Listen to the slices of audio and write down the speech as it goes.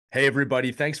Hey,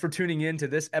 everybody. Thanks for tuning in to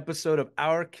this episode of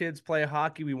Our Kids Play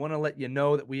Hockey. We want to let you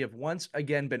know that we have once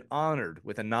again been honored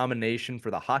with a nomination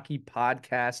for the Hockey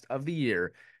Podcast of the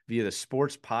Year via the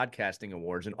Sports Podcasting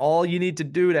Awards. And all you need to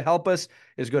do to help us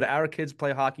is go to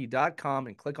ourkidsplayhockey.com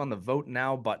and click on the Vote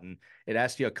Now button. It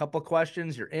asks you a couple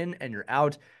questions. You're in and you're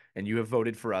out, and you have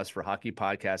voted for us for Hockey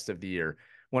Podcast of the Year.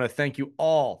 I want to thank you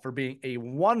all for being a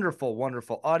wonderful,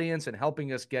 wonderful audience and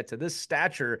helping us get to this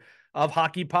stature of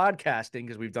hockey podcasting,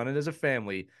 because we've done it as a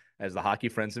family, as the hockey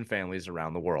friends and families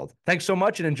around the world. Thanks so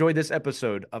much and enjoy this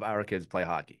episode of Our Kids Play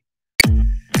Hockey.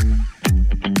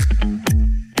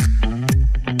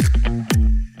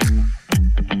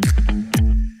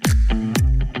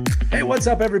 Hey, what's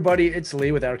up, everybody? It's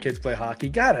Lee with Our Kids Play Hockey.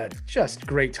 Got a just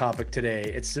great topic today.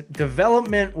 It's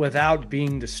development without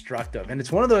being destructive. And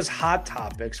it's one of those hot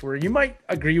topics where you might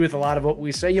agree with a lot of what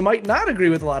we say. You might not agree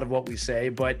with a lot of what we say,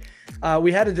 but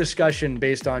we had a discussion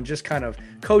based on just kind of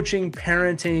coaching,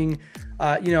 parenting,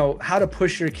 how to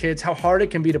push your kids, how hard it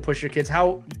can be to push your kids,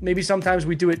 how maybe sometimes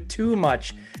we do it too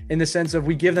much in the sense of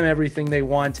we give them everything they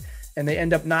want and they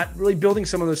end up not really building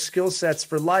some of those skill sets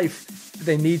for life that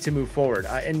they need to move forward.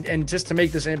 And just to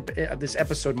make this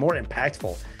episode more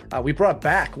impactful, we brought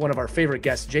back one of our favorite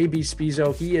guests, JB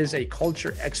Spisso. He is a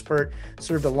culture expert,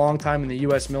 served a long time in the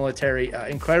U.S. military,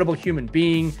 incredible human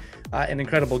being, an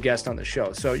incredible guest on the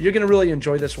show. So you're going to really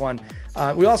enjoy this one.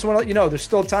 We also want to let you know there's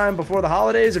still time before the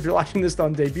holidays. If you're watching this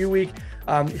on debut week,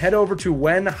 head over to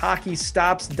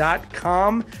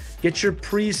whenhockeystops.com. Get your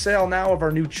pre-sale now of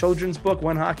our new children's book,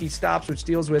 When Hockey Stops, which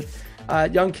deals with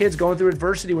young kids going through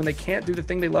adversity when they can't do the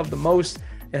thing they love the most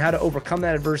and how to overcome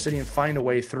that adversity and find a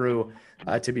way through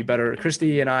to be better.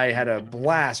 Christy and I had a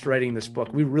blast writing this book.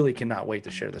 We really cannot wait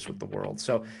to share this with the world.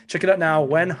 So check it out now,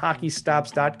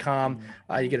 whenhockeystops.com.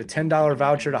 You get a $10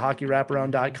 voucher to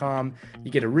hockeywraparound.com.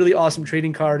 You get a really awesome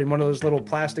trading card in one of those little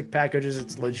plastic packages.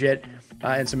 It's legit.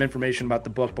 And some information about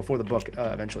the book before the book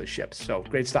eventually ships. So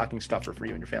great stocking stuffer for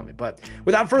you and your family. But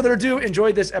without further ado,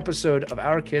 enjoy this episode of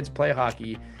Our Kids Play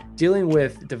Hockey, dealing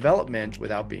with development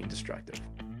without being destructive.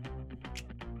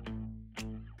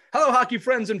 Hello, hockey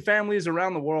friends and families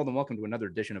around the world, and welcome to another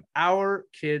edition of Our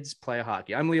Kids Play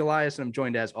Hockey. I'm Lee Elias, and I'm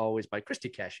joined as always by Christy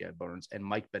Cashier-Burns and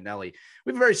Mike Benelli.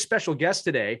 We have a very special guest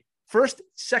today.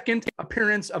 Second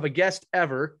appearance of a guest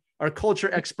ever. Our culture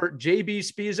expert, JB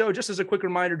Spisso. Just as a quick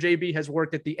reminder, JB has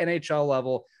worked at the NHL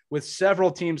level with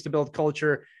several teams to build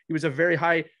culture. He was a very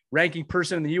high-ranking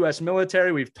person in the U.S.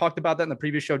 military. We've talked about that in the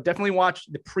previous show. Definitely watch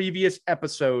the previous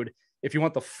episode if you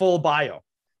want the full bio.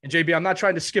 And JB, I'm not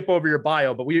trying to skip over your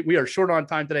bio, but we are short on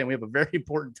time today, and we have a very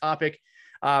important topic.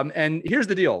 And here's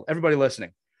the deal, everybody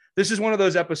listening. This is one of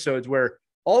those episodes where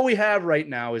all we have right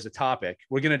now is a topic.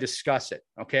 We're going to discuss it,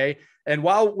 okay? And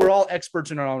while we're all experts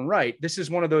in our own right, this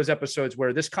is one of those episodes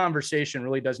where this conversation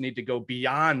really does need to go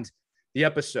beyond the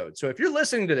episode. So if you're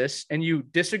listening to this and you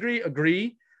disagree,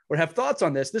 agree, or have thoughts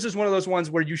on this, this is one of those ones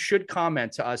where you should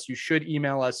comment to us. You should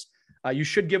email us. You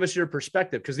should give us your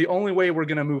perspective, because the only way we're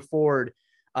going to move forward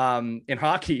in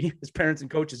hockey as parents and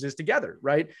coaches is together,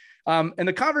 right? And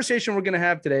the conversation we're going to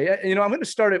have today, I'm going to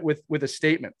start it with a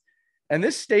statement. And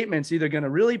this statement's either going to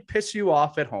really piss you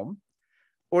off at home,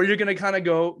 or you're going to kind of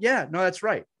go, yeah, no, that's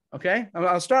right. Okay.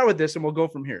 I'll start with this and we'll go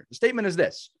from here. The statement is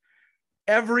this: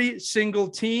 every single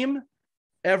team,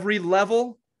 every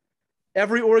level,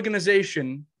 every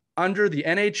organization under the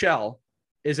NHL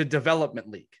is a development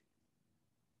league.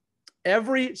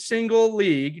 Every single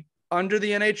league under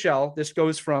the NHL, this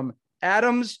goes from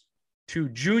Adams to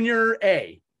Junior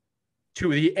A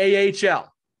to the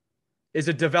AHL, is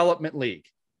a development league.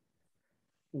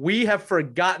 We have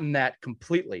forgotten that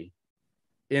completely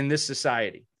in this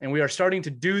society. And we are starting to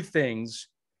do things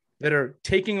that are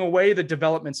taking away the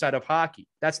development side of hockey.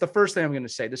 That's the first thing I'm going to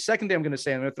say. The second thing I'm going to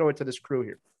say, I'm going to throw it to this crew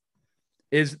here,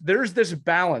 is there's this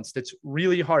balance that's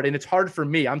really hard. And it's hard for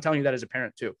me. I'm telling you that as a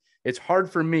parent too. It's hard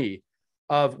for me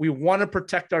of, we want to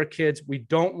protect our kids. We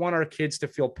don't want our kids to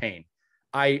feel pain.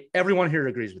 Everyone here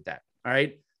agrees with that. All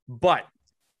right. But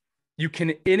you can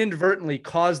inadvertently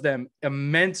cause them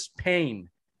immense pain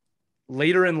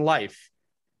later in life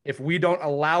if we don't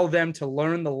allow them to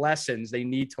learn the lessons they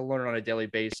need to learn on a daily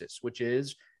basis, which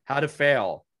is how to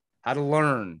fail, how to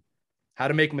learn, how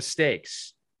to make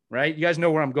mistakes, right? You guys know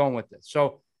where I'm going with this.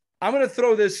 So I'm going to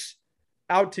throw this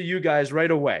out to you guys right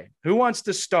away. Who wants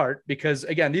to start? Because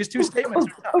again, these two statements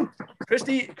are tough.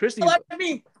 Christy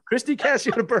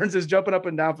Cashier-Burns is jumping up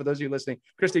and down for those of you listening.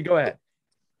 Christy, go ahead.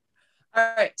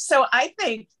 All right. So I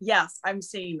think, yes, I'm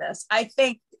seeing this. I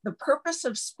think the purpose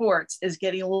of sports is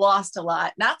getting lost a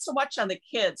lot, not so much on the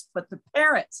kids, but the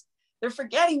parents. They're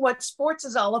forgetting what sports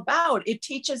is all about. It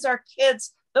teaches our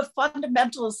kids the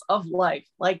fundamentals of life,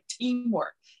 like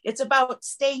teamwork. It's about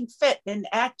staying fit and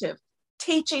active,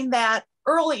 teaching that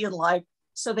early in life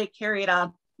so they carry it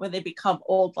on when they become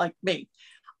old like me.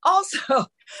 Also,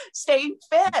 staying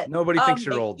fit. Nobody thinks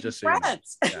you're old, just so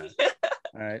friends. You know. Yeah.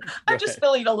 All right. I'm just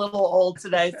feeling a little old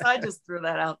today, so I just threw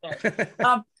that out there.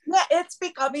 Yeah, it's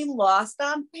becoming lost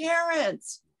on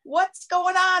parents. What's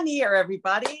going on here,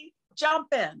 everybody?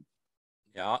 Jump in.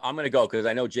 Yeah, I'm going to go because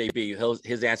I know JB,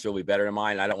 his answer will be better than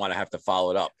mine. I don't want to have to follow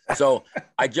it up. So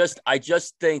I just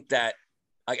think that,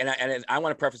 and I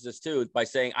want to preface this too by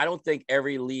saying I don't think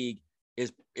every league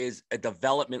is a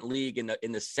development league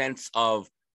in the sense of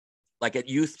like at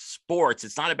youth sports.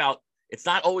 It's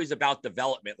not always about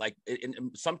development. Like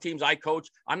in some teams I coach,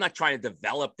 I'm not trying to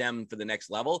develop them for the next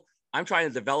level. I'm trying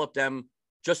to develop them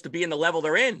just to be in the level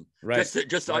they're in. Right.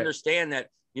 Just to understand that,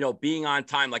 you know, being on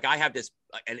time. Like I have this,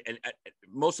 and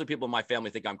most of the people in my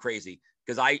family think I'm crazy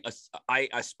because I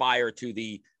aspire to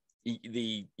the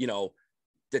you know,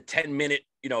 the 10-minute,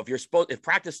 you know, if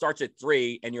practice starts at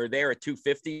 3 and you're there at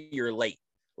 2:50, you're late.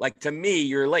 Like to me,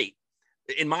 you're late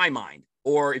in my mind.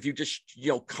 Or if you just, you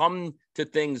know, come to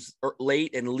things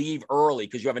late and leave early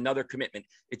because you have another commitment.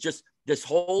 It's just this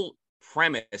whole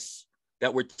premise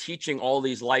that we're teaching all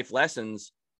these life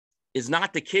lessons is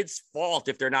not the kids' fault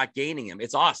if they're not gaining them.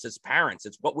 It's us, it's parents.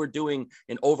 It's what we're doing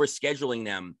in overscheduling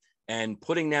them and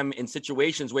putting them in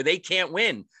situations where they can't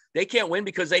win. They can't win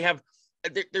because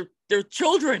they're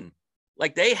children.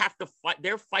 Like they have to fight.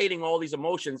 They're fighting all these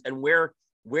emotions, and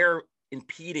we're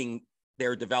impeding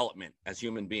their development as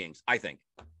human beings, I think,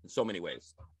 in so many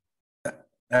ways.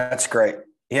 That's great.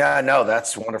 Yeah, no,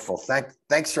 that's wonderful.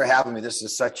 Thanks for having me. This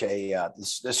is such a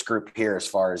this group here as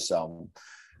far as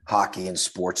hockey and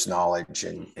sports knowledge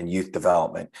and youth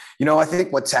development. You know, I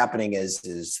think what's happening is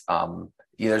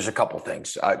there's a couple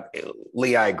things.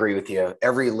 Lee, I agree with you.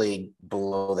 Every league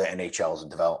below the NHL is a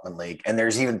development league, and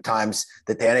there's even times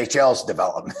that the NHL is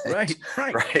development. Right.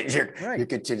 You're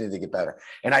continuing to get better.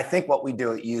 And I think what we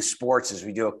do at youth sports is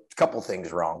we do a couple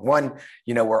things wrong. One,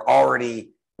 you know, we're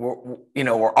already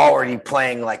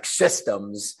playing like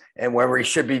systems, and where we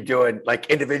should be doing like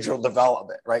individual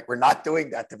development, right? We're not doing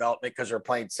that development because we're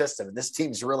playing system. And this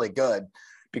team's really good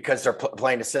because they're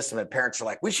playing a system, and parents are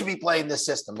like, we should be playing this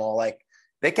system. Well, like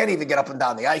they can't even get up and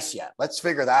down the ice yet. Let's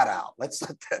figure that out. Let's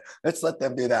let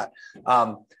them do that.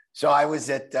 So I was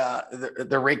at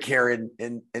the rink here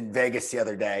in Vegas the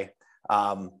other day,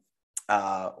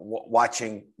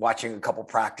 watching a couple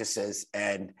practices,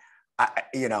 and I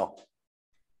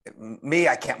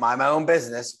can't mind my own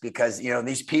business because, you know,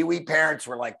 these peewee parents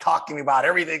were like talking about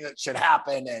everything that should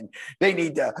happen and they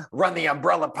need to run the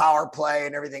umbrella power play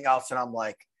and everything else. And I'm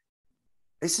like,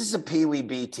 this is a peewee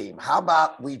B team. How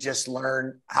about we just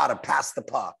learn how to pass the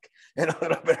puck and a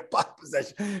little bit of puck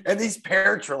possession? And these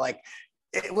parents were like,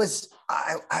 I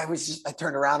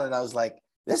turned around and I was like,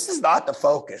 this is not the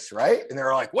focus, right? And they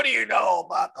were like, what do you know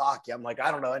about hockey? I'm like, I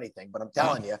don't know anything, but I'm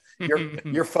telling you,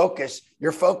 your focus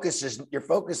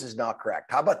is not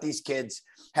correct. How about these kids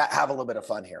have a little bit of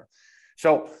fun here?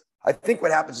 So I think what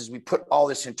happens is we put all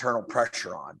this internal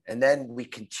pressure on, and then we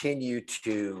continue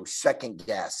to second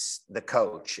guess the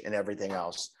coach and everything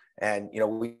else. And, you know,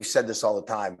 we said this all the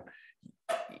time.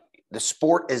 The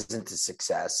sport isn't a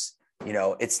success. You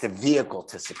know, it's the vehicle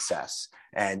to success.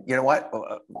 And you know what?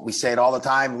 We say it all the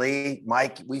time, Lee,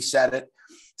 Mike, we've said it.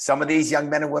 Some of these young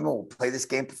men and women will play this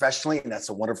game professionally, and that's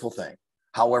a wonderful thing.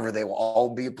 However, they will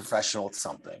all be a professional at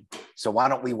something. So why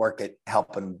don't we work at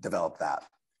helping develop that?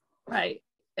 Right.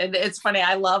 And it's funny.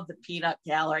 I love the peanut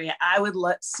gallery. I would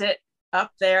sit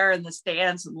up there in the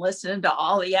stands and listen to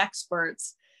all the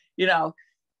experts. You know,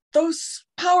 those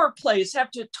power plays have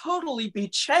to totally be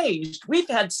changed. We've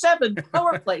had 7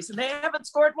 power plays and they haven't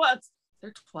scored once.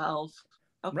 They're 12.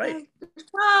 Okay. Right.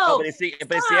 No, but it's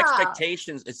the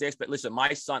expectations. Listen,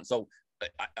 my son. So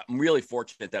I'm really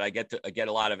fortunate that I get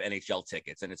a lot of NHL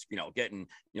tickets, and it's, you know,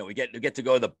 we get to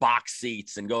go to the box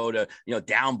seats and go to, you know,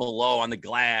 down below on the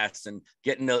glass and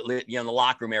get in the, you know, the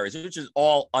locker room areas, which is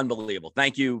all unbelievable.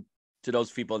 Thank you to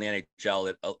those people in the NHL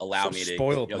that allow me to,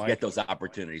 you know, get those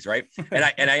opportunities. Right.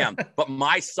 And I am, but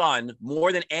my son,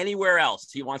 more than anywhere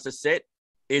else, he wants to sit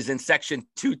is in section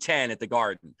 210 at the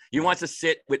Garden. He wants to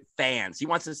sit with fans. He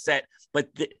wants to sit, but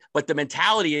the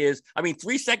mentality is, I mean,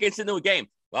 3 seconds into a game,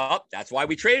 well, that's why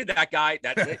we traded that guy.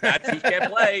 He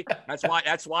can't play.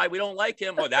 That's why we don't like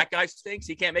him. Or that guy stinks.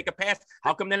 He can't make a pass.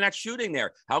 How come they're not shooting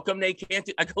there? How come they can't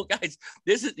I go, guys,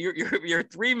 this is you're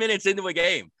 3 minutes into a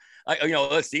game. You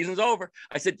know, the season's over.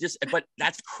 I said, but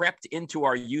that's crept into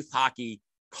our youth hockey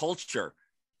culture.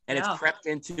 And it's crept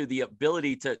into the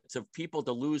ability to people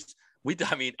to lose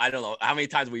I mean, I don't know how many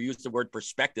times we used the word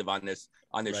perspective on this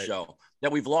Right. show,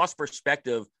 that we've lost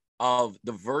perspective of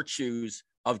the virtues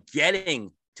of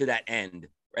getting to that end.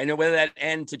 And whether that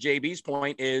end, to JB's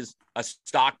point, is a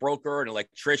stockbroker, an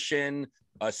electrician,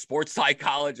 a sports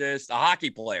psychologist, a hockey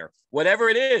player, whatever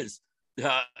it is,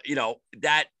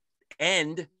 that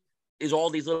end is all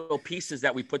these little pieces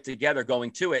that we put together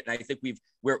going to it. And I think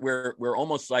we're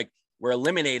almost like we're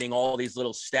eliminating all these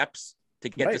little steps to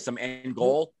get to some end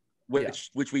goal, which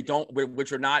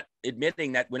we're not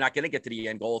admitting that we're not going to get to the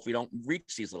end goal if we don't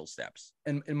reach these little steps.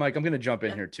 And Mike, I'm going to jump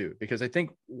in here too, because I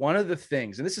think one of the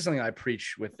things, and this is something I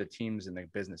preach with the teams and the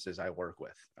businesses I work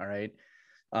with, all right,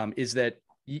 is that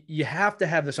you have to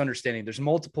have this understanding. There's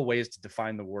multiple ways to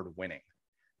define the word winning.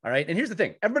 All right. And here's the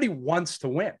thing. Everybody wants to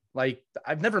win. Like,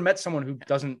 I've never met someone who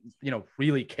doesn't,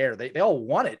 really care. They all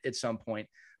want it at some point,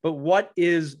 but what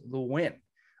is the win?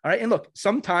 All right. And look,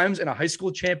 sometimes in a high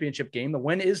school championship game, the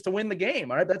win is to win the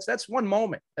game. All right. That's one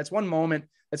moment. That's one moment.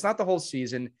 It's not the whole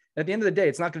season. At the end of the day,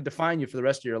 it's not going to define you for the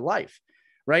rest of your life.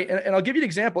 Right. And I'll give you an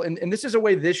example. And this is a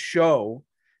way this show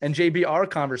and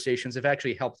JBR conversations have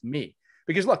actually helped me,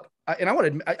 because look,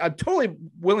 I'm totally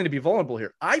willing to be vulnerable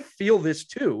here. I feel this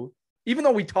too. Even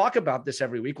though we talk about this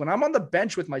every week, when I'm on the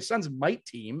bench with my son's mite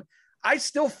team, I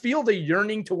still feel the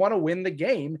yearning to want to win the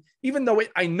game, even though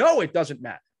I know it doesn't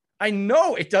matter. I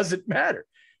know it doesn't matter,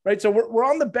 right? So we're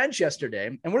on the bench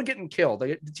yesterday and we're getting killed.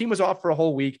 The team was off for a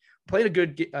whole week, played a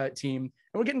good team,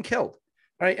 and we're getting killed,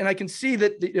 right? And I can see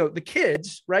that the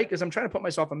kids, right, because I'm trying to put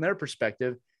myself on their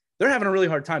perspective, they're having a really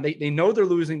hard time. They know they're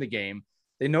losing the game.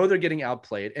 They know they're getting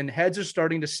outplayed, and heads are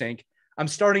starting to sink. I'm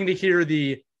starting to hear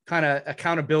the kind of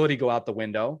accountability go out the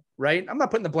window, right? I'm not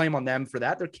putting the blame on them for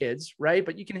that. They're kids, right?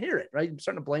 But you can hear it, right? I'm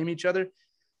starting to blame each other.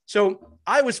 So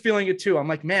I was feeling it too. I'm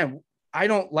like, man, I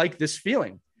don't like this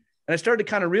feeling. And I started to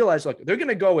kind of realize, look, they're going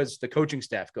to go as the coaching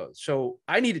staff goes. So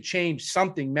I need to change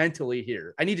something mentally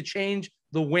here. I need to change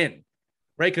the win,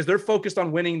 right? Because they're focused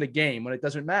on winning the game when it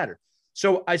doesn't matter.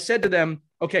 So I said to them,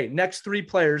 okay, next 3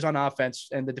 players on offense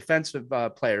and the defensive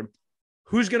player,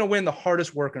 who's going to win the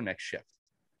hardest worker next shift?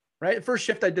 Right. The first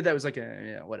shift I did that was like,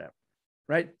 whatever.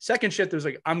 Right. Second shift, it was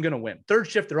like, I'm going to win. Third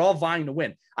shift, they're all vying to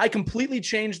win. I completely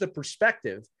changed the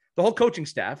perspective, the whole coaching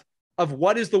staff, of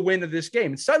what is the win of this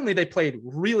game. And suddenly they played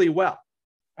really well.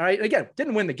 All right. Again,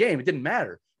 didn't win the game. It didn't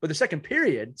matter. But the second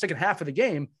half of the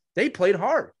game, they played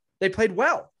hard. They played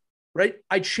well. Right.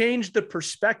 I changed the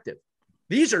perspective.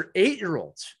 These are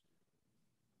 8-year-olds.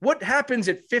 What happens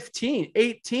at 15,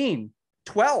 18,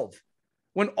 12?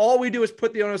 When all we do is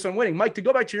put the onus on winning? Mike, to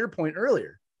go back to your point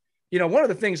earlier, one of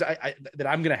the things that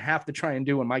I'm going to have to try and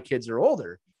do when my kids are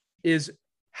older is,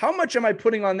 how much am I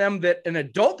putting on them that an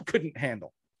adult couldn't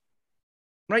handle?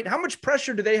 Right? How much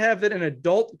pressure do they have that an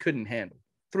adult couldn't handle?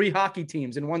 3 hockey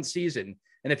teams in one season.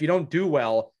 And if you don't do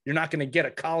well, you're not going to get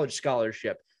a college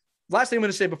scholarship. Last thing I'm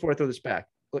going to say before I throw this back.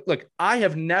 Look, I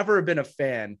have never been a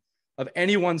fan of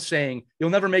anyone saying you'll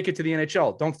never make it to the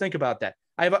NHL. Don't think about that.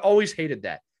 I have always hated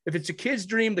that. If it's a kid's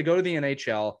dream to go to the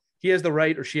NHL, he has the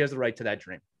right, or she has the right to that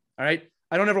dream. All right.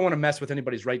 I don't ever want to mess with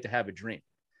anybody's right to have a dream.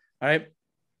 All right.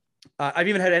 I've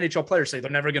even had NHL players say they're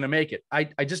never going to make it. I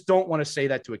just don't want to say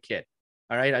that to a kid.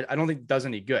 All right. I don't think it does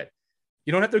any good.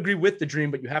 You don't have to agree with the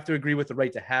dream, but you have to agree with the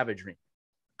right to have a dream.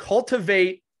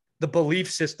 Cultivate the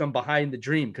belief system behind the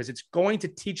dream, because it's going to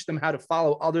teach them how to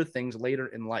follow other things later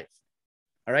in life.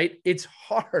 All right. It's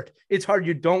hard. It's hard.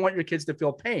 You don't want your kids to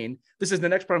feel pain. This is the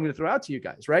next part I'm going to throw out to you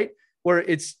guys, right? Where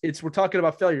we're talking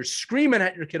about failure, screaming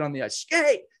at your kid on the ice,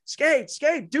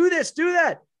 skate, do this, do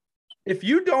that. If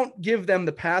you don't give them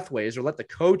the pathways, or let the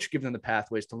coach give them the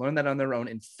pathways to learn that on their own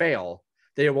and fail,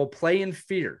 they will play in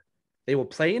fear. They will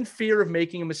play in fear of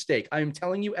making a mistake. I am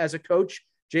telling you, as a coach,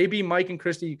 JB, Mike, and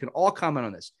Christie, you can all comment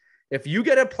on this. If you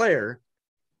get a player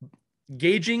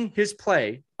gauging his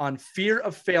play on fear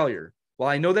of failure, well,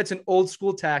 I know that's an old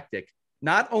school tactic.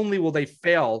 Not only will they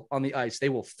fail on the ice, they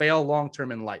will fail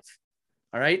long-term in life.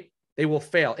 All right. They will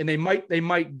fail, and they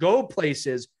might go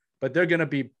places, but they're going to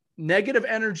be negative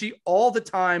energy all the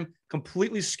time,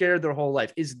 completely scared their whole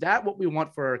life. Is that what we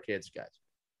want for our kids, guys?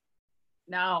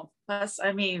 No. Plus,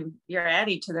 you're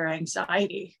adding to their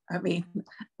anxiety.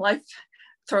 Life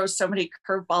throws so many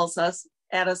curveballs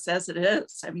at us as it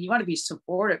is. You want to be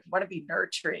supportive, you want to be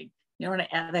nurturing. You don't want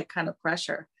to add that kind of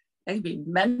pressure. It can be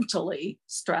mentally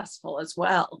stressful as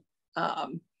well.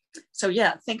 So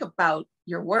yeah, think about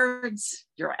your words,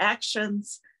 your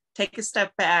actions, take a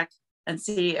step back and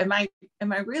see, am I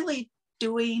really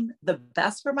doing the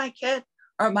best for my kid,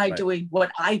 or am I doing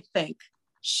what I think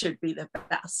should be the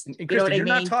best. And you know Christy, what you're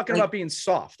I mean? not talking about being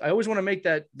soft. I always want to make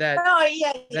that Oh,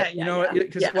 yeah, you know,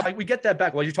 because like we get that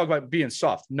back. Well, you talk about being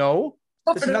soft. No,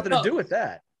 this has nothing to do with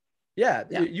that. Yeah,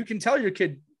 you can tell your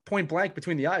kid point blank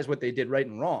between the eyes what they did right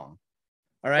and wrong.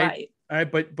 All right. All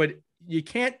right. But you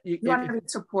can't. You want to be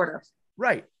supportive.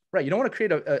 Right. You don't want to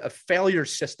create a failure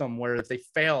system where if they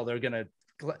fail, they're going to.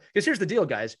 Because here's the deal,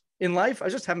 guys. In life, I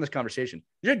was just having this conversation.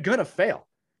 You're going to fail.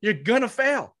 You're going to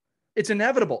fail. It's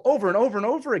inevitable over and over and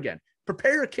over again.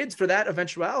 Prepare your kids for that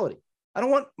eventuality. I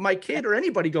don't want my kid or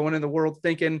anybody going in the world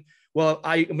thinking, well,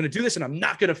 I'm going to do this and I'm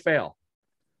not going to fail.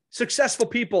 Successful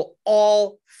people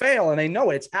all fail, and they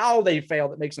know it. It's how they fail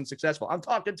that makes them successful. I'm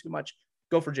talking too much.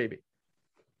 Go for JB.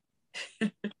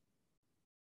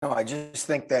 No, I just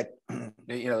think that,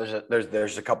 you know,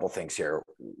 there's a couple things here.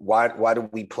 Why do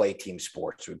we play team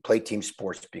sports? We play team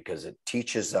sports because it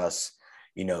teaches us,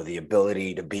 you know, the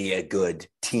ability to be a good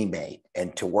teammate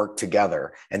and to work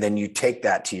together. And then you take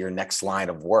that to your next line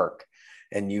of work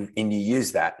and you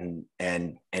use that,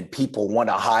 and people want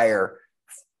to hire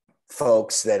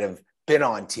folks that have been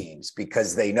on teams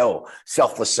because they know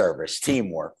selfless service,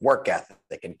 teamwork, work ethic,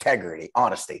 integrity,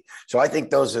 honesty. So I think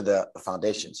those are the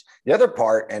foundations. The other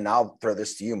part, and I'll throw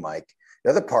this to you, Mike.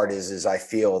 The other part is I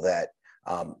feel that,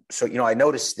 so, you know, I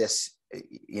noticed this,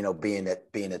 you know, being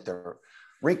at the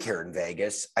rink here in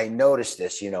Vegas, I noticed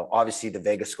this, you know, obviously the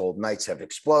Vegas Golden Knights have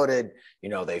exploded, you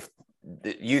know, the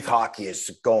youth hockey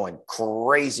is going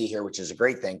crazy here, which is a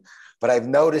great thing. But I've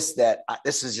noticed that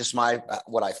this is just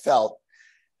what I felt.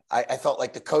 I felt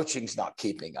like the coaching's not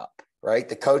keeping up, right?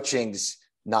 The coaching's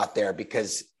not there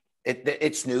because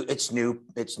it's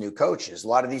new coaches. A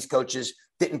lot of these coaches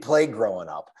didn't play growing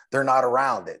up. They're not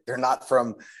around it. They're not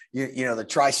from, you know, the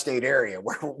tri-state area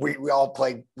where we all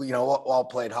played, you know, all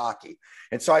played hockey.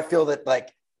 And so I feel that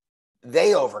like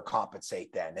they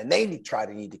overcompensate then, and they need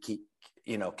to keep,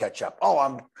 you know, catch up. Oh,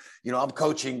 I'm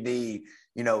coaching the,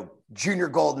 you know, junior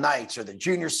gold Knights or the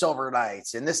junior silver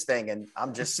Knights in this thing. And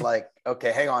I'm just like,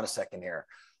 okay, hang on a second here.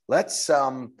 Let's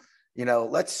put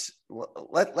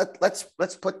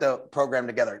the program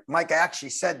together. Mike, I actually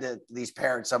said to these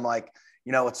parents, I'm like,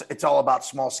 you know, it's all about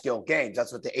small scale games.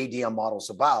 That's what the ADM model's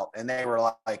about. And they were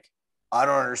like, I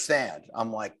don't understand.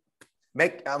 I'm like,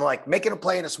 making a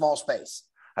play in a small space.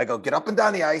 I go, get up and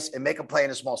down the ice and make a play in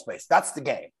a small space. That's the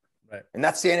game. Right. And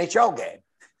that's the NHL game.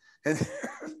 It's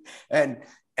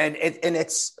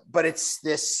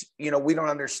this, you know, we don't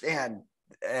understand.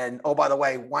 And oh, by the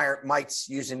way, why aren't Mike's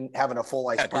having a full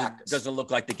ice practice? It doesn't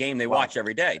look like the game they watch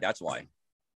every day. That's why.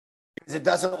 Because it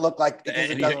doesn't look like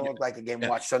a game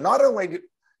watch. So not only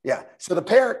so the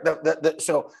parent,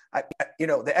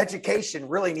 the education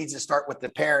really needs to start with the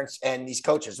parents and these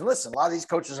coaches. And listen, a lot of these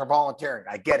coaches are volunteering.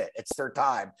 I get it. It's their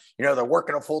time. You know, they're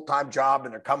working a full-time job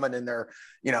and they're coming and they're,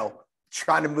 you know,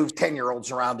 trying to move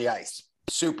 10-year-olds around the ice.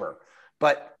 Super.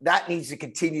 But that needs to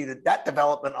continue that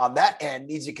development on that end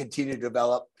needs to continue to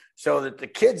develop so that the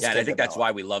kids. Yeah, and I think that's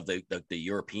why we love the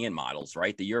European models,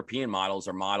 right? The European models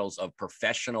are models of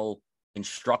professional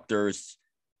instructors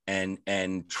and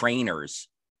trainers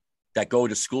that go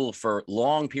to school for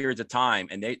long periods of time.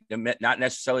 And they're not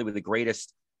necessarily with the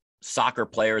greatest soccer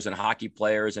players and hockey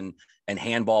players and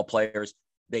handball players.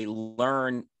 They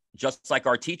learn just like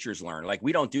our teachers learn. Like,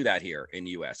 we don't do that here in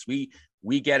the US.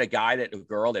 We get a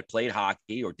girl that played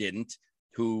hockey or didn't,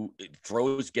 who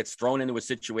gets thrown into a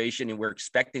situation, and we're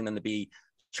expecting them to be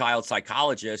child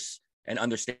psychologists and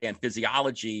understand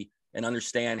physiology and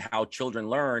understand how children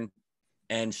learn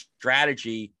and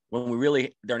strategy, when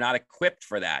they're not equipped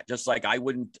for that. Just like I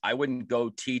wouldn't go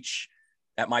teach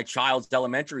at my child's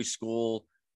elementary school,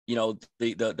 you know,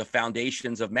 the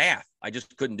foundations of math. I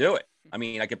just couldn't do it. I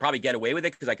mean, I could probably get away with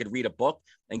it because I could read a book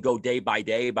and go day by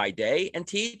day and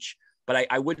teach, but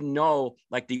I wouldn't know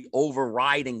like the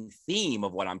overriding theme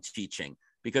of what I'm teaching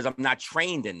because I'm not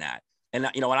trained in that. And,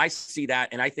 you know, when I see that,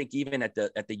 and I think even at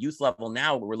the youth level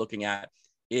now, what we're looking at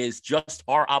is just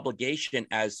our obligation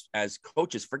as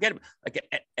coaches. Forget it.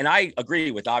 Like, and I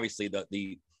agree with obviously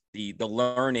the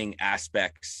learning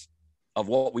aspects of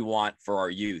what we want for our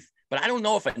youth. But I don't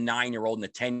know if a 9-year-old and a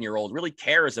 10-year-old really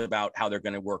cares about how they're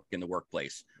going to work in the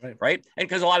workplace, right? And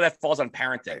because a lot of that falls on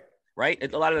parenting, right?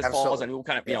 A lot of that falls on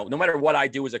kind of, you know, no matter what I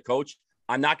do as a coach,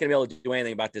 I'm not going to be able to do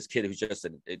anything about this kid who's just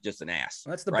an ass,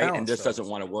 that's the right? balance, and just doesn't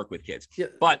want to work with kids. Yeah.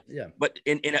 But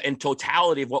in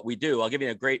totality of what we do, I'll give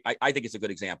you I think it's a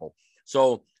good example.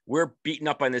 So we're beating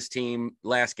up on this team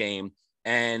last game,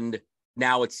 and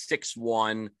now it's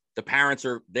 6-1. The parents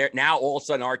are there now. All of a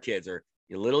sudden, our kids are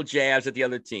little jabs at the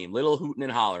other team, little hooting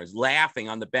and hollers, laughing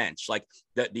on the bench, like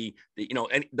the you know,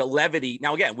 and the levity.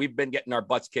 Now again, we've been getting our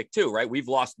butts kicked too, right? We've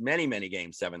lost many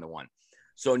games 7-1.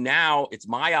 So now it's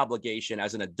my obligation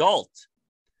as an adult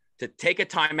to take a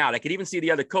timeout. I could even see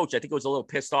the other coach. I think it was a little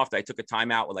pissed off that I took a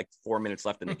timeout with like 4 minutes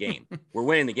left in the game. We're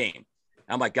winning the game.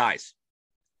 I'm like, guys,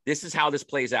 this is how this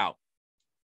plays out.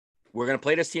 We're going to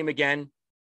play this team again.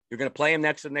 You're going to play them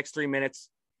the next 3 minutes.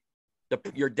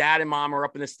 Your dad and mom are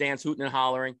up in the stands hooting and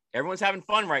hollering. Everyone's having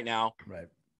fun right now. Right.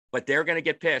 But they're going to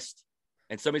get pissed,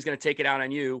 and somebody's going to take it out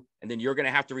on you, and then you're going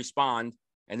to have to respond,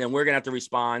 and then we're going to have to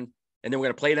respond, and then we're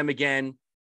going to play them again,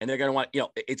 and they're going to want,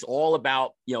 it's all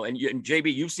about, and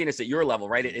JB, you've seen this at your level,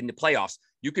 right? In the playoffs,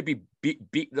 you could be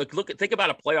think about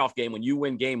a playoff game when you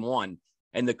win game 1,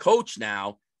 and the coach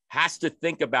now has to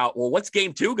think about, well, what's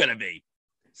game 2 going to be?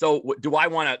 So do I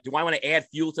want to add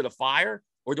fuel to the fire,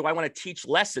 or do I want to teach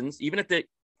lessons? Even if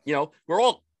we all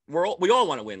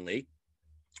want to win, Lee.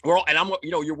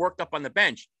 You're worked up on the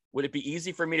bench. Would it be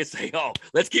easy for me to say, oh,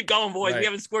 let's keep going, boys? Right. We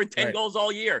haven't scored 10 goals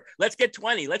all year. Let's get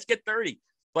 20. Let's get 30.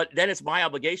 But then it's my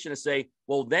obligation to say,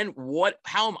 well, then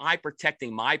how am I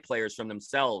protecting my players from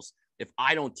themselves if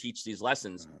I don't teach these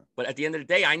lessons? But at the end of the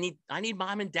day, I need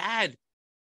mom and dad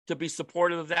to be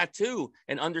supportive of that too,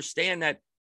 and understand that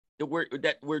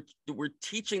we're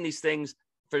teaching these things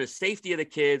for the safety of the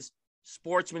kids,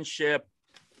 sportsmanship,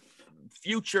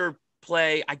 future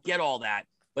play. I get all that,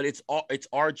 but it's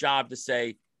our job to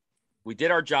say, we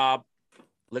did our job.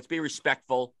 Let's be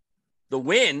respectful. The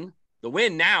win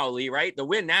now, Lee, right? The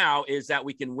win now is that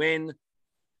we can win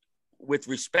with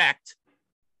respect,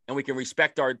 and we can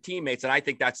respect our teammates. And I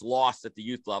think that's lost at the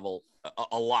youth level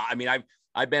a lot. I mean,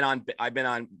 I've been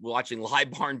on watching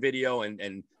live barn video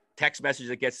and text messages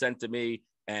that get sent to me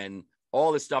and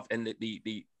all this stuff. And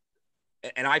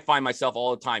and I find myself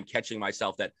all the time catching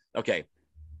myself that, okay,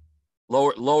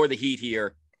 lower the heat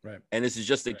here. Right. And this is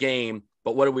just a game,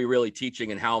 but what are we really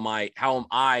teaching? And how am I,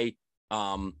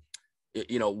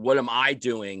 what am I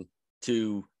doing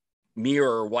to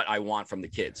mirror what I want from the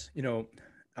kids?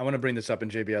 I want to bring this up,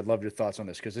 and JB, I'd love your thoughts on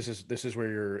this, because this is where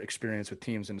your experience with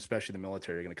teams, and especially the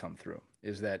military, are going to come through.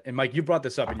 Is that, and Mike, you brought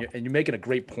this up, and you're making a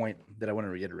great point that I want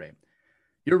to reiterate.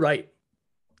 You're right.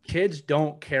 Kids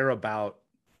don't care about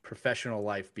professional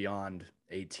life beyond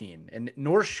 18, and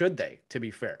nor should they, to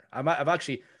be fair. I've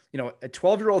actually, a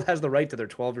 12-year-old has the right to their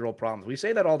 12-year-old problems. We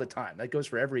say that all the time. That goes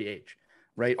for every age,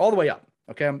 right? All the way up.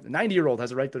 Okay. A 90-year-old has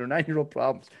the right to their 90-year-old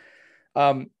problems.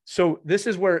 So this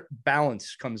is where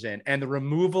balance comes in, and the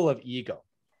removal of ego,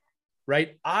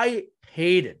 right? I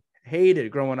hated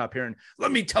growing up here. And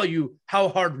let me tell you how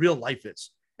hard real life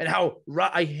is and how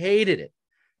I hated it.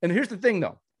 And here's the thing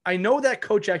though. I know that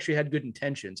coach actually had good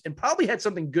intentions and probably had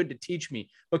something good to teach me,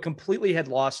 but completely had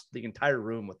lost the entire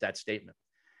room with that statement.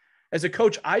 As a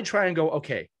coach, I try and go,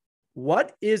 okay,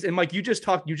 what is, and Mike, you just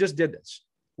did this.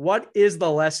 What is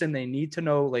the lesson they need to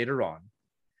know later on?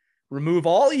 Remove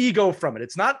all ego from it.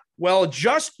 It's not, well,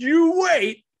 just you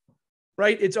wait,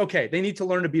 right? It's okay. They need to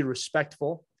learn to be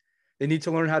respectful. They need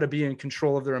to learn how to be in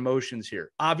control of their emotions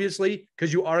here. Obviously,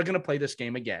 because you are going to play this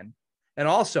game again. And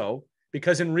also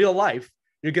because in real life,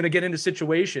 you're going to get into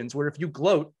situations where if you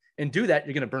gloat and do that,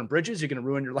 you're going to burn bridges, you're going to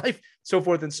ruin your life, so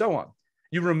forth and so on.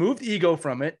 You removed ego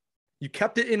from it. You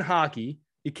kept it in hockey.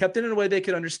 You kept it in a way they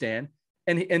could understand.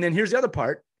 And then here's the other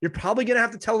part. You're probably going to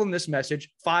have to tell them this message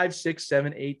 5, 6,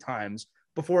 7, 8 times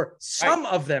before some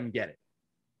of them get it.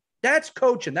 That's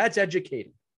coaching. That's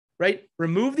educating, right?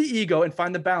 Remove the ego and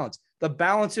find the balance. The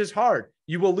balance is hard.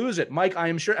 You will lose it. Mike, I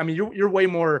am sure. I mean, you're way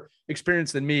more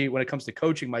experienced than me when it comes to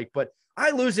coaching, Mike, but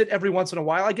I lose it every once in a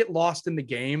while. I get lost in the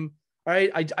game. All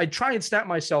right. I try and snap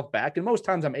myself back, and most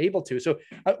times I'm able to. So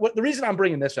the reason I'm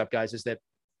bringing this up, guys, is that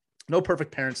no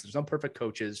perfect parents. There's no perfect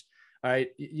coaches. All right.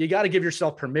 You got to give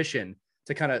yourself permission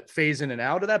to kind of phase in and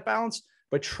out of that balance,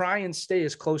 but try and stay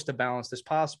as close to balanced as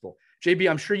possible. JB,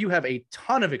 I'm sure you have a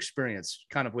ton of experience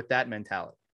kind of with that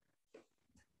mentality.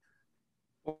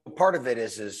 Well, part of it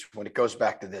is when it goes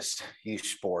back to this youth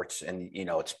sports, and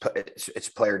it's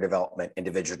player development,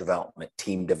 individual development,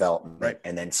 team development, right,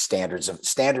 and then standards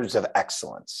of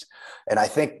excellence. And I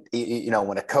think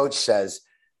when a coach says,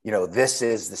 this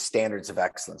is the standards of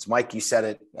excellence. Mike, you said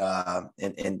it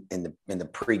in the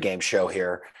pregame show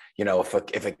here.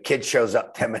 If a kid shows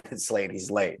up 10 minutes late, he's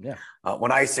late. Yeah.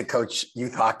 When I used to coach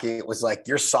youth hockey, it was like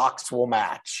your socks will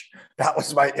match. That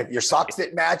was if your socks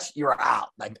didn't match, you were out,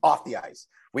 like off the ice.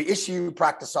 We issue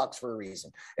practice socks for a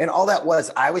reason. And all that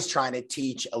was, I was trying to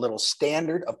teach a little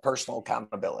standard of personal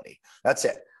accountability. That's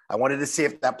it. I wanted to see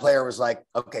if that player was like,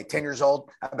 okay, 10 years old,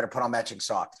 I better put on matching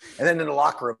socks. And then in the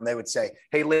locker room, they would say,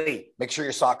 hey, Lee, make sure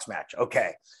your socks match.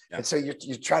 Okay. Yeah. And so you're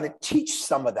trying to teach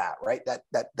some of that, right?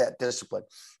 That discipline.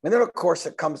 And then of course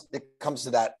it comes to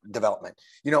that development.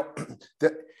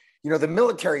 The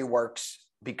military works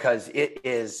because it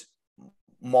is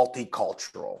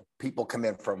multicultural. People come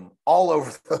in from all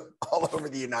over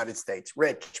the United States,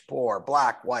 rich, poor,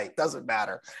 black, white, doesn't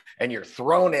matter. And you're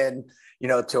thrown in,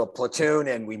 to a platoon,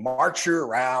 and we march you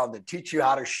around and teach you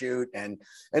how to shoot. And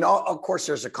of course,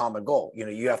 there's a common goal.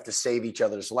 You have to save each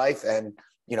other's life and,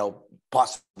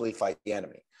 possibly fight the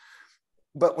enemy.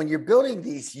 But when you're building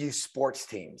these youth sports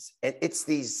teams, and it's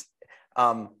these,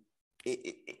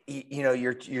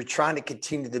 you're trying to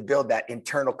continue to build that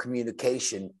internal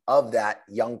communication of that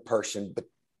young person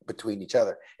between each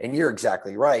other. And you're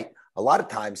exactly right. A lot of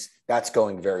times that's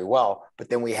going very well, but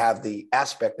then we have the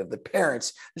aspect of the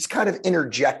parents that's kind of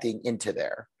interjecting into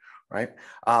there, right?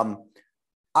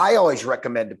 I always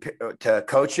recommend to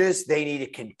coaches, they need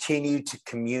to continue to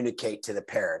communicate to the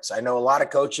parents. I know a lot of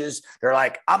coaches, they're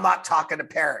like, I'm not talking to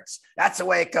parents. That's the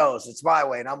way it goes. It's my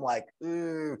way. And I'm like,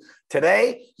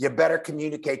 today you better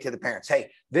communicate to the parents. Hey,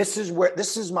 this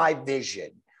is my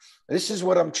vision. This is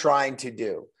what I'm trying to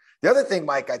do. The other thing,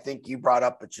 Mike, I think you brought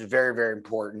up, which is very, very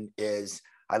important, is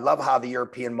I love how the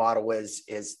European model is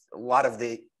a lot of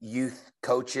the youth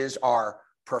coaches are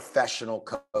professional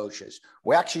coaches.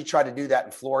 We actually tried to do that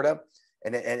in Florida,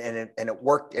 and it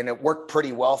worked, and it worked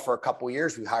pretty well for a couple of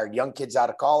years. We hired young kids out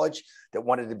of college that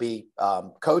wanted to be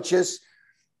coaches.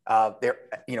 They're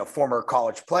former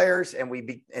college players, and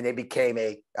they became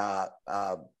a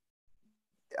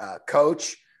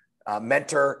coach,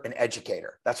 mentor, and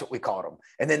educator. That's what we called them.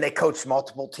 And then they coached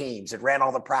multiple teams and ran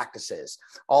all the practices,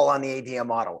 all on the ADM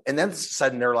model. And then all of a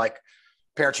sudden they're like,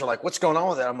 parents are like, what's going on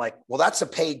with it? I'm like, well, that's a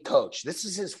paid coach. This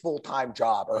is his full-time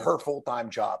job or her full-time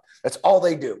job. That's all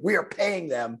they do. We are paying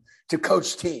them to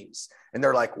coach teams. And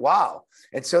they're like, wow.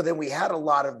 And so then we had a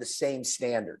lot of the same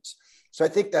standards. So I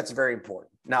think that's very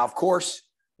important. Now, of course,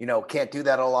 can't do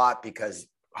that a lot because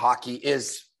hockey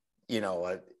is,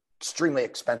 a extremely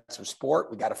expensive sport.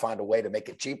 We got to find a way to make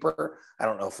it cheaper. I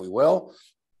don't know if we will.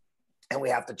 And we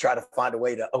have to try to find a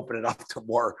way to open it up to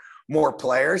more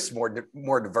players,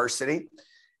 more diversity.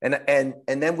 And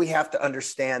then we have to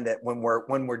understand that when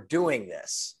we're doing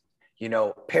this,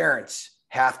 parents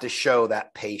have to show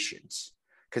that patience,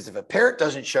 because if a parent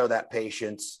doesn't show that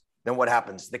patience, then what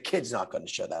happens? The kid's not going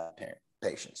to show that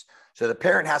patience. So the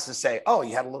parent has to say, oh,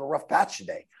 you had a little rough patch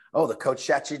today. Oh, the coach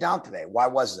sat you down today. Why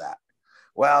was that?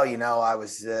 Well, I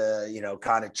was,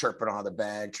 kind of chirping on the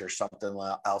bench or something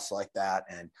else like that.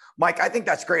 And Mike, I think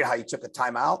that's great how you took a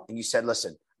timeout and you said,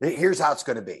 listen, here's how it's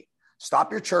going to be.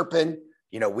 Stop your chirping.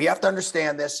 We have to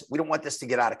understand this. We don't want this to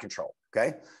get out of control.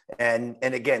 Okay. And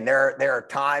again, there are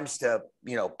times to,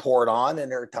 pour it on,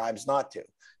 and there are times not to.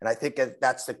 And I think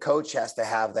that's the coach has to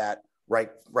have that right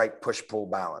push-pull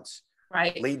balance.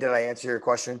 Right. Lee, did I answer your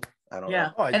question? I don't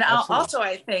know. Oh, and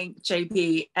I think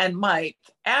JB and Mike,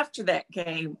 after that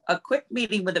game, a quick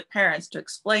meeting with the parents to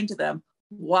explain to them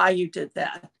why you did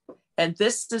that. And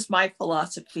this is my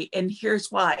philosophy, and here's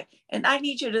why. And I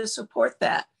need you to support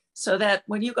that so that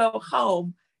when you go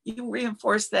home, you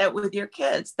reinforce that with your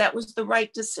kids. That was the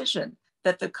right decision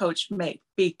that the coach made,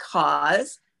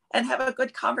 and have a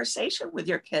good conversation with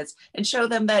your kids and show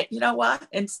them that,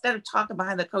 instead of talking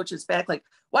behind the coach's back, like,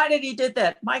 why did he did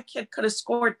that? My kid could have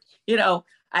scored, a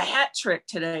hat trick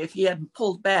today if he hadn't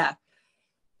pulled back.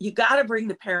 You got to bring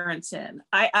the parents in.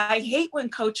 I hate when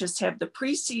coaches have the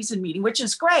preseason meeting, which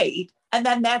is great, and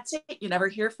then that's it. You never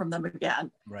hear from them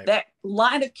again. Right. That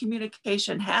line of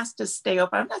communication has to stay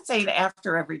open. I'm not saying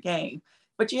after every game,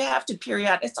 but you have to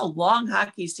it's a long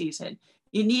hockey season.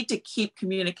 You need to keep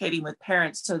communicating with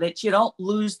parents so that you don't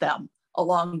lose them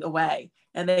along the way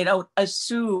and they don't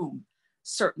assume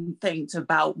certain things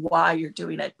about why you're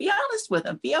doing it. Be honest with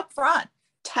them. Be upfront.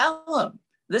 Tell them,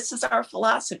 this is our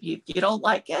philosophy. If you don't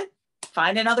like it,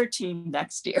 find another team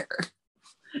next year.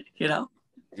 Yeah.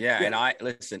 And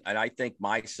I think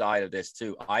my side of this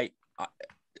too,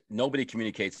 nobody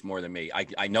communicates more than me.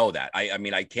 I know that. I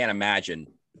mean, I can't imagine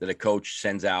that a coach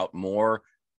sends out more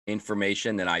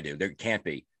information than I do. There can't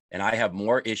be. And I have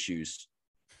more issues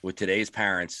with today's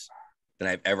parents than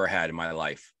I've ever had in my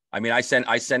life. I mean, I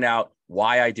send out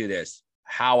why I do this,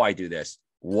 how I do this,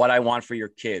 what I want for your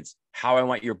kids, how I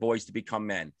want your boys to become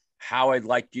men, how I'd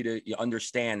like you to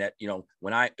understand that, your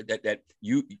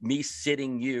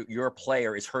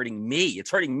player is hurting me.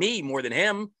 It's hurting me more than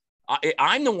him.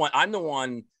 I'm the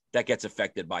one that gets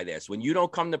affected by this. When you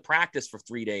don't come to practice for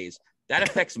 3 days, that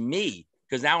affects me,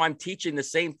 because now I'm teaching the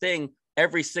same thing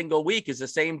every single week is the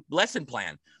same lesson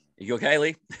plan. You okay,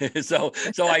 Lee? so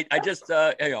I just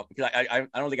because I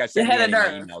don't think I've sent any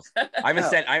emails. I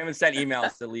haven't sent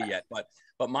emails to Lee yet. But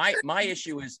my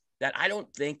issue is that I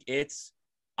don't think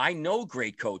I know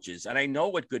great coaches, and I know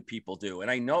what good people do,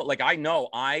 and I know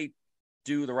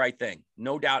do the right thing.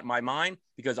 No doubt in my mind,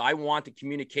 because I want the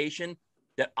communication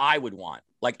that I would want.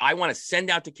 Like, I want to send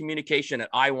out the communication that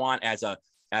I want as a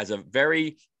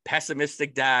very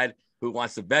pessimistic dad who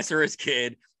wants the best for his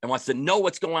kid and wants to know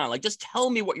what's going on. Like, just tell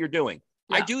me what you're doing.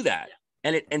 Yeah. I do that.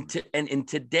 Yeah. And in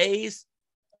today's,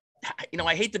 you know,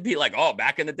 I hate to be like, oh,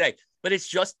 back in the day, but it's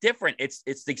just different. It's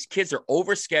these kids are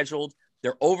overscheduled.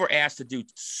 They're over asked to do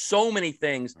so many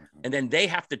things. And then they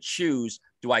have to choose,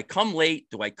 do I come late?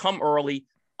 Do I come early?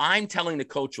 I'm telling the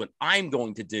coach what I'm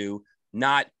going to do,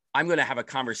 not I'm going to have a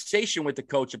conversation with the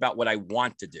coach about what I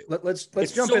want to do. Let's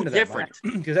jump into that,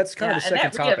 because that's kind of the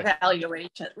second topic.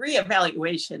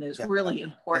 Reevaluation is really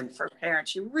important for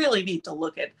parents. You really need to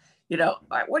look at, you know, all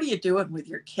right, what are you doing with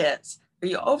your kids? Are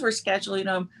you overscheduling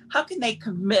them? How can they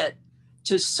commit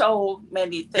to so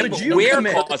many things? Could you as an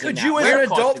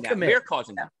adult commit? We're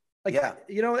causing that. Like,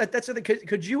 you know, that's the thing.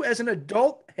 Could you as an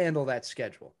adult handle that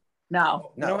schedule?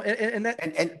 No. You know, and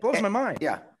that blows my mind.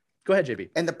 Yeah. Go ahead, JB.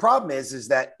 And the problem is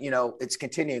that, you know, it's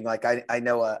continuing. Like I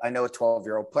know a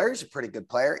 12-year-old player. He's a pretty good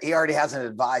player. He already has an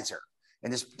advisor.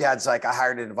 And this dad's like, I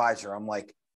hired an advisor. I'm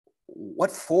like,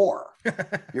 what for?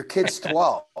 Your kid's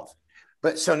 12.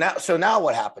 But so now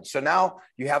what happens? So now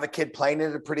you have a kid playing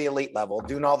at a pretty elite level,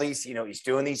 doing all these, you know, he's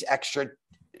doing these extra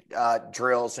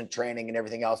drills and training and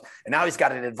everything else. And now he's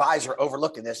got an advisor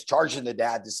overlooking this, charging the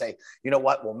dad to say, you know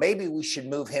what? Well, maybe we should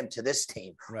move him to this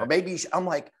team. Right. Or maybe I'm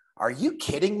like, are you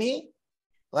kidding me?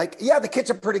 Like, yeah, the kid's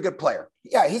a pretty good player.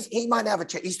 Yeah, he might have a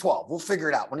chance. He's 12. We'll figure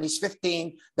it out. When he's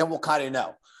 15, then we'll kind of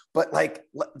know. But like,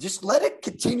 just let it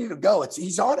continue to go.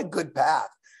 He's on a good path.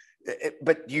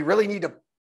 But you really need to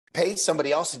pay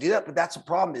somebody else to do that. But that's the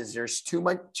problem, is there's too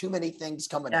many things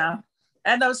coming in.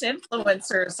 And those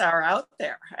influencers are out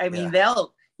there. I mean,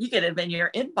 you get them in your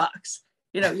inbox.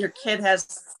 You know, your kid has a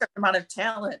certain amount of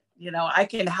talent. You know, I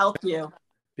can help you.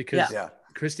 Because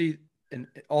Christy and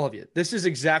all of you, this is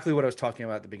exactly what I was talking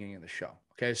about at the beginning of the show.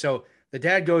 Okay. So the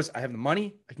dad goes, I have the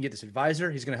money. I can get this advisor.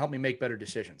 He's going to help me make better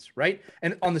decisions. Right.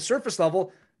 And on the surface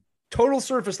level, total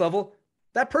surface level,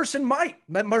 that person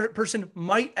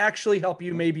might actually help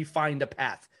you maybe find a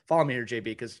path. Follow me here, JB,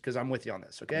 because I'm with you on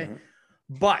this. Okay.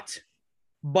 Mm-hmm.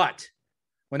 But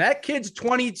when that kid's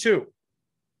 22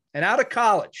 and out of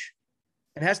college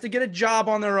and has to get a job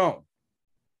on their own,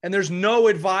 and there's no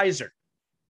advisor,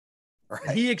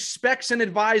 right. He expects an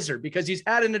advisor because he's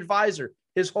had an advisor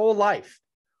his whole life.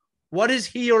 What is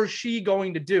he or she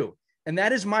going to do? And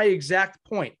that is my exact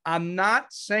point. I'm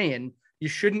not saying you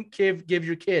shouldn't give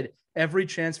your kid every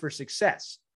chance for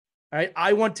success. All right.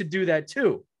 I want to do that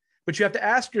too. But you have to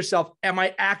ask yourself, am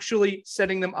I actually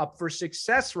setting them up for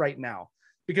success right now?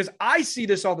 Because I see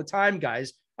this all the time,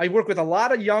 guys. I work with a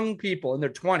lot of young people in their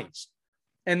 20s.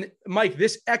 And Mike,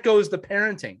 this echoes the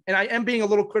parenting. And I am being a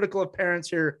little critical of parents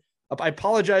here. I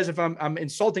apologize if I'm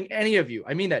insulting any of you.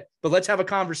 I mean that, but let's have a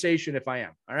conversation if I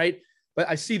am. All right. But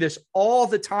I see this all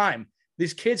the time.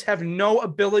 These kids have no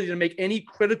ability to make any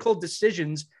critical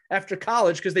decisions after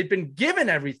college because they've been given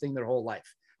everything their whole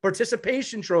life.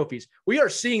 Participation trophies. We are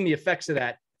seeing the effects of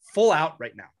that full out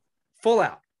right now. Full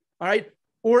out. All right.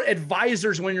 Or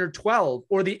advisors when you're 12,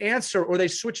 or the answer, or they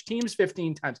switch teams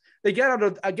 15 times. They get out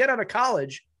of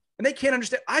college and they can't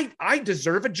understand. I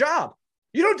deserve a job.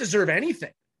 You don't deserve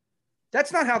anything.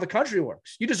 That's not how the country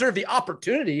works. You deserve the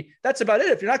opportunity. That's about it.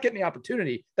 If you're not getting the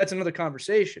opportunity, that's another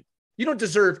conversation. You don't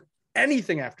deserve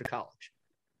anything after college,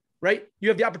 right? You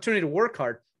have the opportunity to work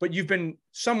hard, but you've been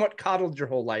somewhat coddled your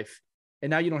whole life, and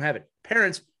now you don't have it.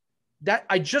 Parents, that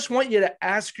I just want you to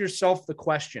ask yourself the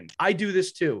question. I do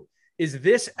this too. Is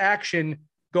this action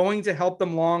going to help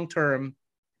them long-term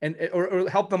or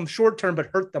help them short-term, but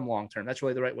hurt them long-term? That's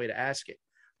really the right way to ask it.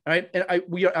 All right. And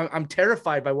I'm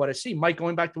terrified by what I see. Mike,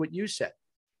 going back to what you said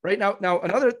right now,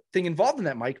 another thing involved in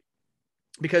that, Mike,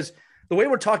 because the way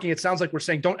we're talking, it sounds like we're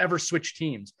saying don't ever switch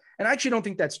teams. And I actually don't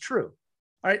think that's true.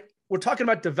 All right. We're talking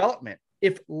about development.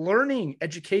 If learning,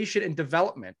 education, and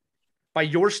development by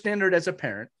your standard as a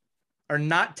parent are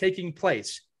not taking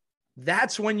place,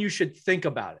 that's when you should think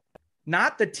about it.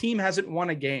 Not the team hasn't won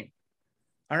a game.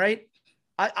 All right.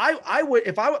 I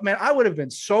would have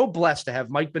been so blessed to have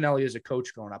Mike Benelli as a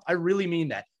coach growing up. I really mean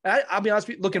that. I'll be honest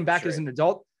with you, looking back as an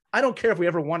adult, I don't care if we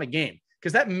ever won a game,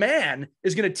 because that man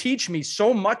is going to teach me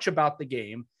so much about the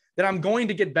game that I'm going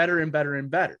to get better and better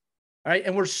and better. All right.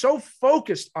 And we're so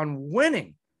focused on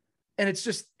winning, and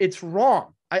it's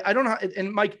wrong. I don't know.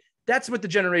 And Mike, that's what the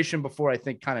generation before, I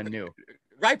think, kind of knew.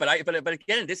 Right. But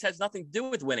again, this has nothing to do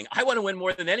with winning. I want to win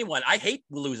more than anyone. I hate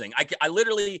losing. I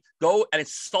literally go and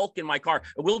sulk in my car.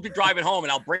 We'll be driving home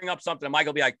and I'll bring up something and Mike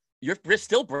will be like, you're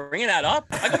still bringing that up?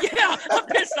 I go, yeah, I'm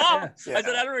pissed off. Yeah. I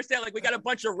said, I don't understand. Like, we got a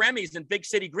bunch of Remy's and big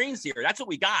city greens here. That's what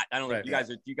we got. I don't know. Right.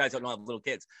 You guys don't have little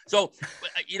kids. So,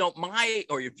 you know,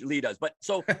 or your Lee does, but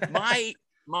so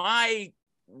my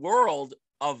world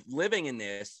of living in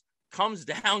this comes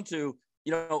down to,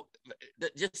 you know,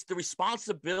 just the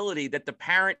responsibility that the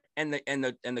parent and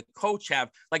the coach have.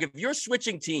 Like, if you're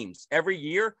switching teams every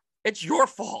year, it's your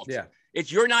fault. Yeah.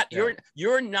 It's you're not,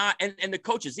 and the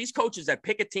coaches, these coaches that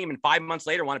pick a team and 5 months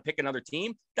later want to pick another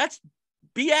team, that's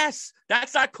BS.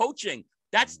 That's not coaching.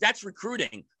 That's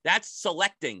recruiting. That's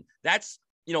selecting. That's,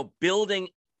 you know, building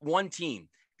one team.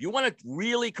 If you want to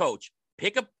really coach,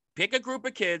 pick a group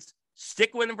of kids,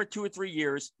 stick with them for 2 or 3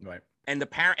 years, right? And the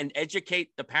parent, and educate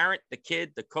the parent, the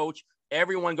kid, the coach,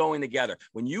 everyone going together.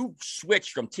 When you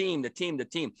switch from team to team to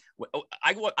team,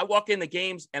 I walk in the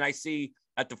games and I see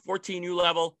at the 14U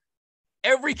level,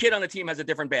 every kid on the team has a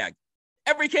different bag.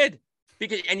 Every kid.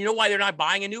 And you know why they're not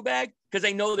buying a new bag? Because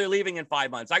they know they're leaving in 5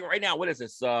 months. Like right now, what is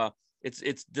this?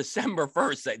 It's December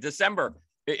 1st, December.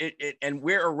 And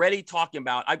we're already talking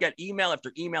about, I've got email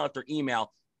after email after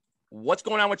email. What's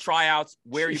going on with tryouts?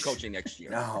 Where are you coaching next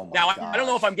year? Oh now, I don't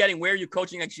know if I'm getting where are you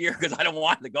coaching next year because I don't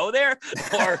want to go there,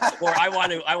 or I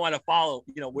want to follow,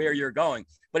 you know, where you're going.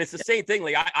 But it's the same thing.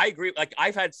 Like, I agree. Like,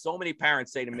 I've had so many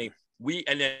parents say to me,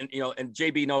 and then, you know, and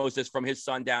JB knows this from his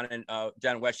son down in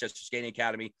Westchester Skating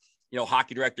Academy, you know,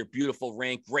 hockey director, beautiful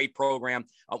rink, great program.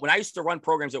 When I used to run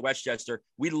programs at Westchester,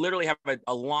 we literally have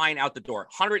a line out the door,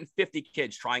 150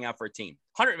 kids trying out for a team.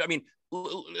 100, I mean,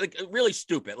 like, really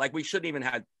stupid. Like, we shouldn't even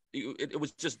have, it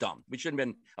was just dumb. We shouldn't have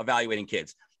been evaluating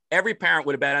kids. Every parent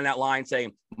would have been on that line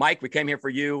saying, Mike, we came here for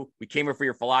you. We came here for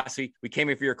your philosophy. We came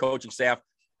here for your coaching staff.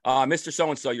 Mr.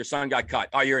 So-and-so, your son got cut.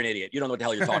 Oh, you're an idiot. You don't know what the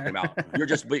hell you're talking about. You're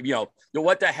just, you know,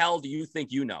 what the hell do you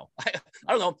think you know? I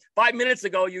don't know. 5 minutes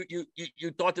ago, you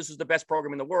thought this was the best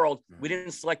program in the world. We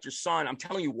didn't select your son. I'm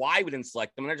telling you why we didn't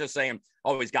select them. And they're just saying,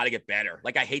 oh, he's got to get better.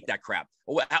 Like, I hate that crap.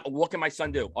 What can my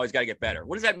son do? Oh, he's got to get better.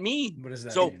 What does that mean? What does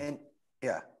that mean?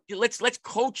 Yeah. Let's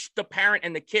coach the parent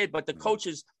and the kid, but the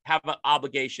coaches have an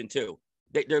obligation too.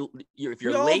 If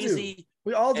you're lazy,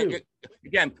 we all do.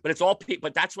 Again, but it's all people.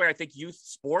 But that's where I think youth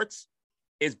sports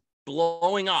is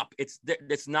blowing up.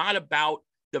 It's not about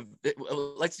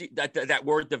let's see that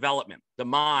word development, the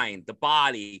mind, the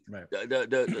body, right.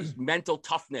 the mental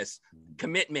toughness,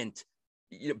 commitment,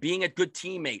 you know, being a good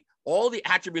teammate, all the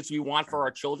attributes we want for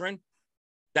our children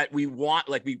that we want,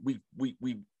 like we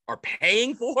are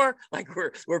paying for, like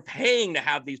we're paying to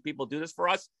have these people do this for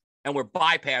us, and we're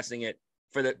bypassing it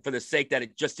for the sake that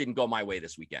it just didn't go my way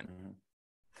this weekend. Mm-hmm.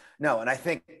 No, and I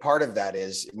think part of that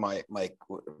is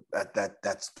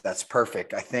that's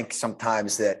perfect. I think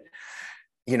sometimes that,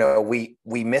 you know, we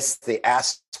miss the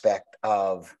aspect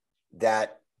of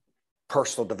that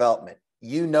personal development.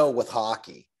 You know, with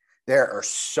hockey, there are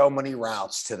so many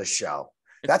routes to the show.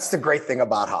 That's the great thing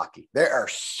about hockey. There are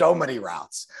so many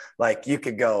routes. Like, you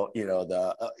could go, you know,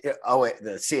 the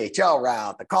CHL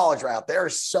route, the college route. There are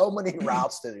so many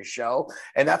routes to the show.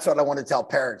 And that's what I want to tell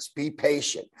parents. Be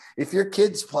patient. If your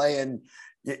kid's playing,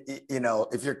 you know,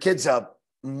 if your kid's a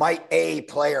might A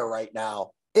player right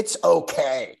now, it's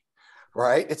okay.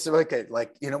 Right. It's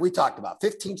like, you know, we talked about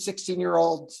 15,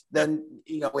 16-year-olds, then,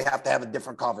 you know, we have to have a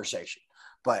different conversation.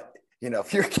 But, you know,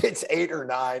 if your kid's 8 or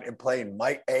 9 and playing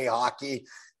might A hockey,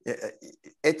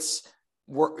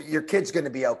 your kid's going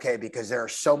to be okay, because there are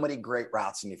so many great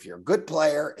routes. And if you're a good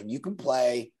player and you can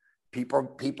play,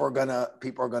 people are gonna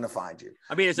find you.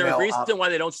 I mean, is there a reason why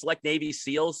they don't select Navy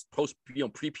SEALs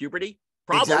pre-puberty?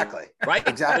 Probably, exactly. Right?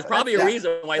 Exactly. There's probably a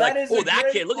reason why, like, oh, that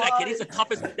kid, look at that kid. He's the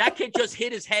toughest. That kid just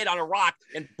hit his head on a rock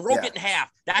and broke it in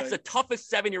half. That's the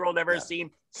toughest 7-year-old I've ever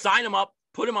seen. Sign him up,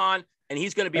 put him on, and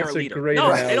he's going to be our leader.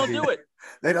 No, analogy. They don't do it.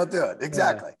 They don't do it.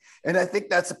 Exactly. Yeah. And I think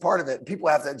that's a part of it. People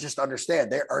have to just understand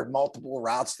there are multiple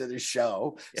routes to the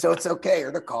show. Yeah. So it's okay.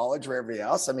 Or to college or everybody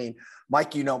else. I mean,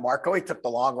 Mike, you know, Marco, he took the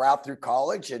long route through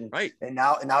college and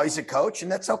now he's a coach,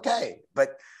 and that's okay.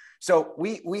 But so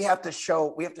we have to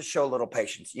show a little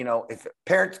patience. You know, if a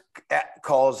parent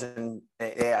calls and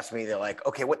they ask me, they're like,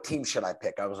 okay, what team should I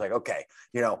pick? I was like, okay,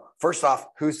 you know, first off,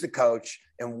 who's the coach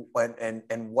and what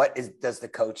does the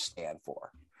coach stand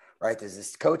for? Right? Does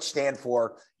this coach stand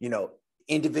for, you know,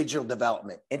 individual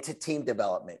development, into team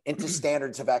development, into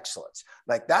standards of excellence?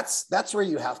 Like that's where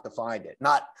you have to find it.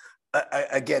 Not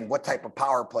again, what type of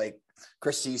power play?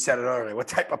 Christy, you said it earlier. What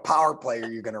type of power play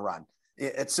are you going to run?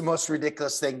 It's the most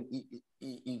ridiculous thing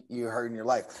you heard in your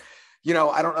life. You know,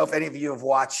 I don't know if any of you have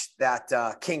watched that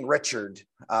King Richard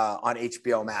on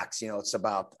HBO Max. You know, it's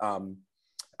about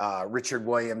Richard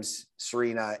Williams,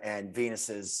 Serena and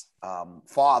Venus's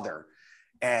father.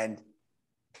 And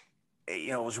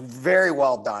it was very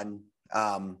well done.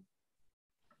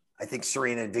 I think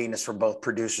Serena and Venus were both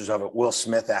producers of it. Will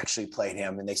Smith actually played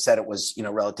him, and they said it was,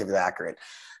 relatively accurate.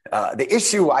 The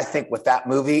issue I think with that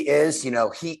movie is,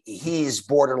 he's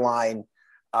borderline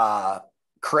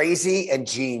crazy and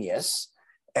genius.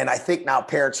 And I think now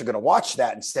parents are going to watch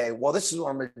that and say, well, this is what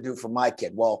I'm going to do for my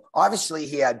kid. Well, obviously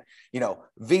he had,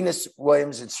 Venus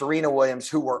Williams and Serena Williams,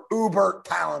 who were uber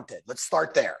talented. Let's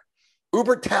start there.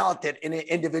 Uber talented in an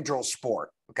individual sport.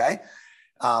 Okay.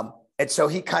 And so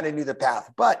he kind of knew the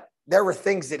path, but there were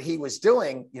things that he was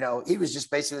doing. He was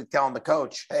just basically telling the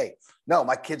coach, hey, no,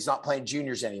 my kid's not playing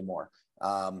juniors anymore.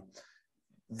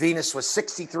 Venus was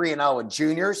 63-0 in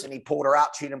juniors, and he pulled her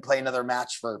out. She didn't play another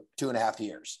match for 2.5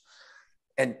 years.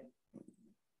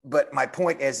 But my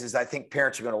point is I think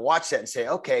parents are going to watch that and say,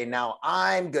 okay, now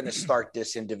I'm going to start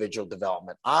this individual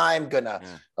development. I'm going to,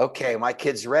 okay, my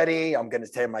kid's ready. I'm going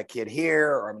to take my kid here,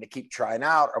 or I'm going to keep trying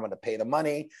out, or I'm going to pay the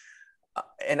money.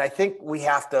 And I think we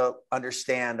have to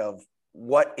understand of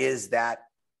what is that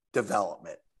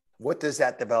development? What does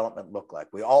that development look like?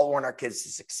 We all want our kids to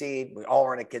succeed. We all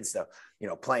want our kids to,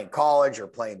 play in college or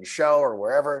play in the show or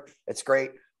wherever. It's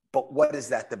great. But what is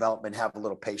that development? Have a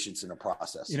little patience in the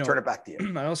process. Turn it back to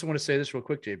you. I also want to say this real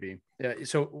quick, JB. Yeah,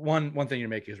 so one thing you're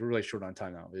making, is we're really short on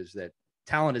time now, is that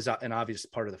talent is an obvious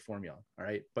part of the formula. All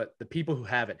right. But the people who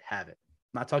have it. I'm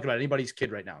not talking about anybody's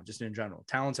kid right now, just in general.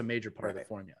 Talent's a major part of the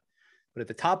formula. But at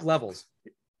the top levels,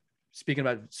 speaking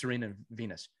about Serena and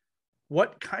Venus,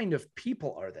 what kind of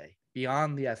people are they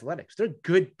beyond the athletics? They're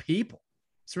good people.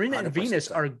 Serena and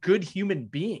Venus are good human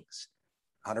beings.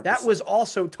 100%. That was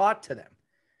also taught to them.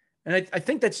 And I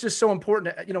think that's just so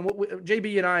important.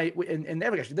 JB and I, and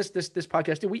actually this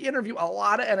podcast, we interview a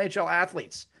lot of NHL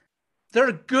athletes.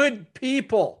 They're good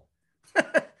people.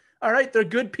 All right. They're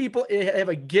good people. They have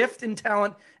a gift and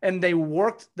talent, and they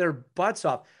worked their butts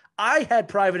off. I had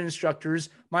private instructors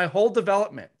my whole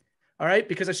development. All right.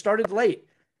 Because I started late.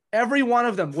 Every one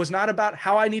of them was not about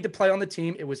how I need to play on the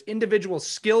team. It was individual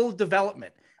skill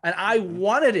development. And I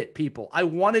wanted it, people. I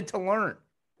wanted to learn.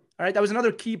 All right. That was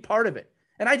another key part of it.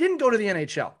 And I didn't go to the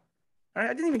NHL. All right.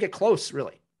 I didn't even get close,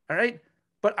 really. All right.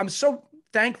 But I'm so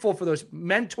thankful for those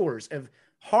mentors of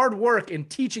hard work and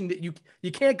teaching that you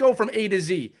can't go from A to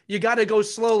Z. You got to go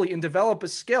slowly and develop a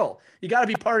skill. You got to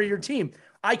be part of your team.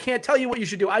 I can't tell you what you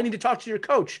should do. I need to talk to your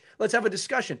coach. Let's have a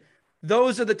discussion.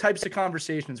 Those are the types of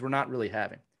conversations we're not really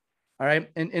having. All right.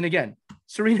 And again,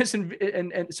 Serena's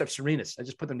and Serena's, I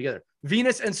just put them together.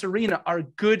 Venus and Serena are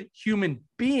good human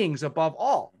beings above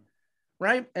all.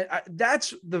 Right. And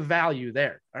that's the value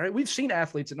there. All right. We've seen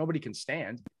athletes that nobody can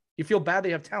stand. You feel bad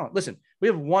they have talent. Listen, we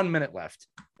have 1 minute left,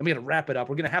 and we got to wrap it up.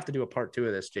 We're going to have to do a part 2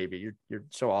 of this, JB. You're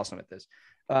so awesome at this.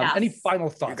 Yes. Any final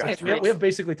thoughts? We have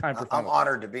basically time for final I'm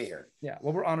honored to be here. Yeah.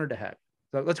 Well, we're honored to have.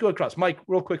 So let's go across. Mike,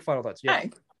 real quick final thoughts. Yeah.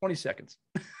 20 seconds.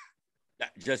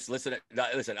 Just listen.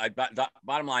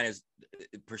 Bottom line is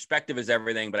perspective is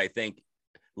everything. But I think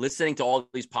listening to all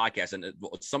these podcasts and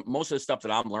most of the stuff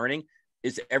that I'm learning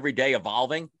is every day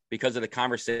evolving because of the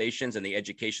conversations and the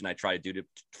education I try to do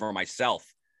for myself.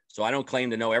 So I don't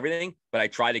claim to know everything, but I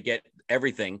try to get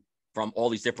everything from all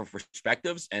these different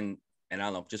perspectives. And I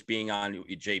don't know, just being on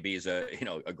JB is a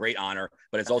great honor,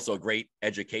 but it's also a great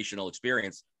educational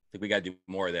experience. I think we got to do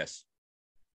more of this.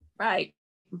 Right.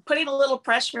 Putting a little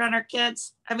pressure on our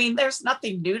kids. I mean, there's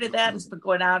nothing new to that. It's been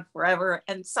going on forever.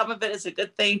 And some of it is a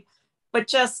good thing, but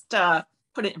just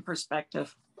put it in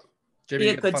perspective. JB, be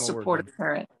a good supportive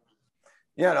parent.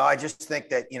 I just think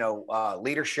that,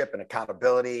 leadership and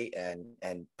accountability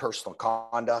and personal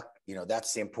conduct,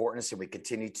 that's the importance. And we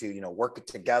continue to, work it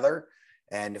together.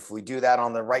 And if we do that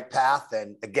on the right path,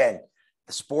 then again,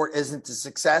 the sport isn't the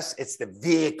success. It's the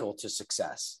vehicle to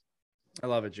success. I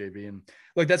love it, JB. And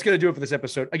look, that's going to do it for this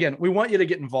episode. Again, we want you to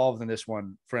get involved in this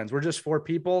one, friends. We're just 4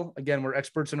 people. Again, we're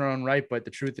experts in our own right, but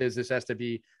the truth is this has to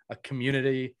be a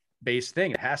community-based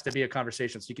thing. It has to be a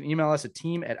conversation. So you can email us at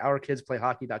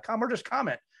team@ourkidsplayhockey.com or just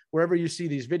comment wherever you see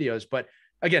these videos. But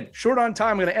again, short on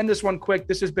time. I'm going to end this one quick.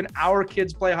 This has been Our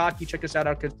Kids Play Hockey. Check us out,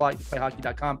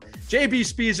 ourkidsplayhockey.com. JB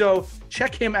Spisso,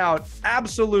 check him out.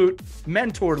 Absolute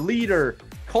mentor, leader,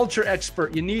 culture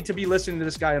expert. You need to be listening to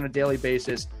this guy on a daily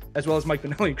basis, as well as Mike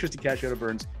Benelli and Christy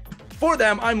Casciano-Burns. For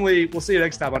them, I'm Lee. We'll see you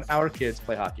next time on Our Kids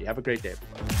Play Hockey. Have a great day,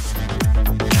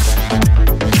 everybody.